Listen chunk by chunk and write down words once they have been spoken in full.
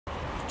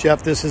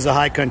Jeff, this is a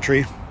high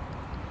country.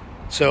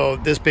 So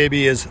this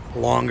baby is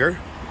longer.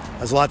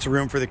 Has lots of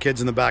room for the kids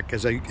in the back.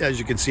 As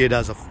you can see, it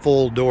has a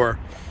full door.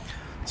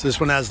 So this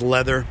one has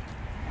leather,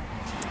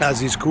 has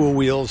these cool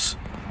wheels,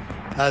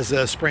 has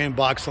a spray and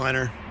box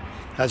liner,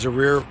 has a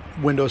rear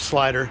window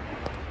slider.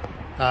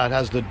 It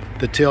has the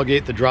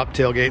tailgate, the drop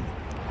tailgate.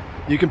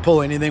 You can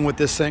pull anything with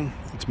this thing.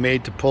 It's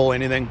made to pull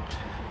anything.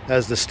 It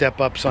has the step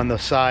ups on the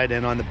side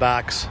and on the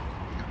backs.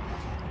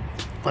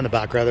 On the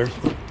back rather.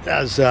 It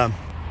has a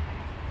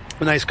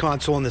nice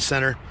console in the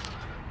center.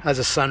 Has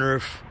a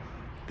sunroof.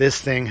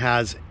 This thing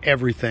has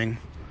everything.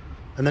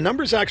 And the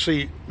numbers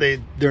actually,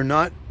 they're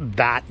not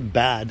that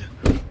bad.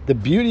 The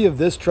beauty of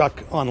this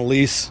truck on a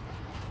lease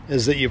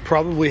is that you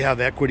probably have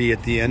equity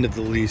at the end of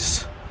the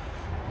lease.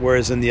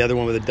 Whereas in the other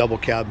one with a double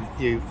cab,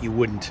 you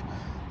wouldn't.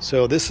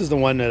 So this is the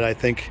one that I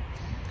think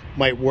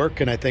might work.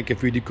 And I think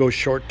if we go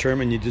short term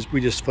and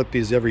we just flip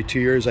these every 2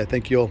 years, I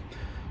think you'll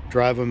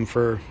drive them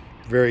for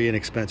very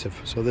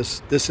inexpensive. So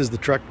this is the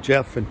truck,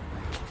 Jeff, and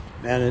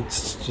man,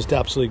 it's just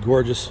absolutely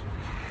gorgeous.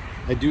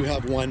 I do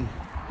have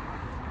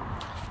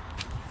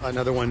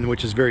another one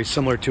which is very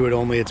similar to it,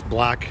 only it's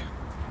black,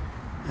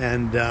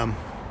 and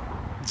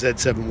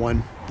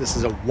Z71. This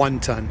is a 1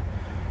 ton.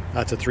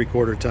 That's a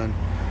 3/4 ton.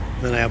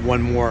 Then I have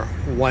one more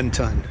 1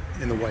 ton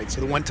in the white. So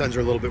the 1 tons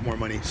are a little bit more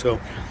money. So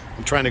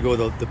I'm trying to go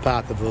the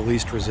path of the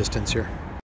least resistance here.